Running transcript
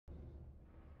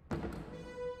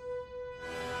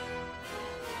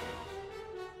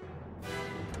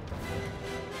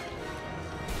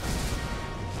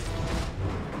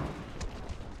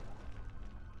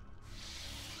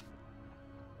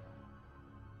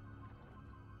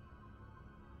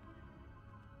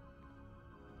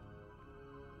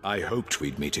I hoped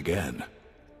we'd meet again.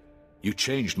 You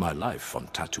changed my life on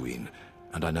Tatooine,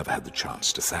 and I never had the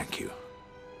chance to thank you.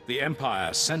 The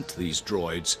Empire sent these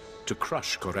droids to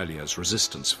crush Corellia's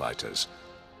resistance fighters.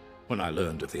 When I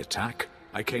learned of the attack,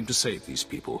 I came to save these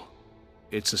people.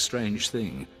 It's a strange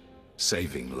thing,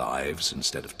 saving lives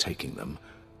instead of taking them.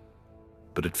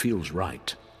 But it feels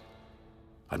right.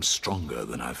 I'm stronger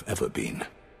than I've ever been.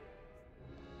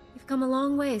 You've come a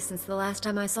long way since the last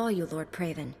time I saw you, Lord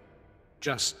Praven.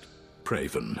 Just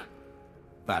Praven.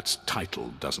 That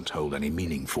title doesn't hold any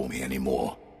meaning for me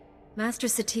anymore. Master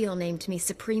SWTOR named me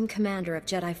Supreme Commander of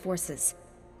Jedi Forces.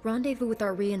 Rendezvous with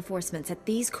our reinforcements at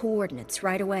these coordinates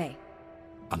right away.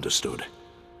 Understood.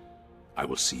 I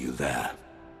will see you there.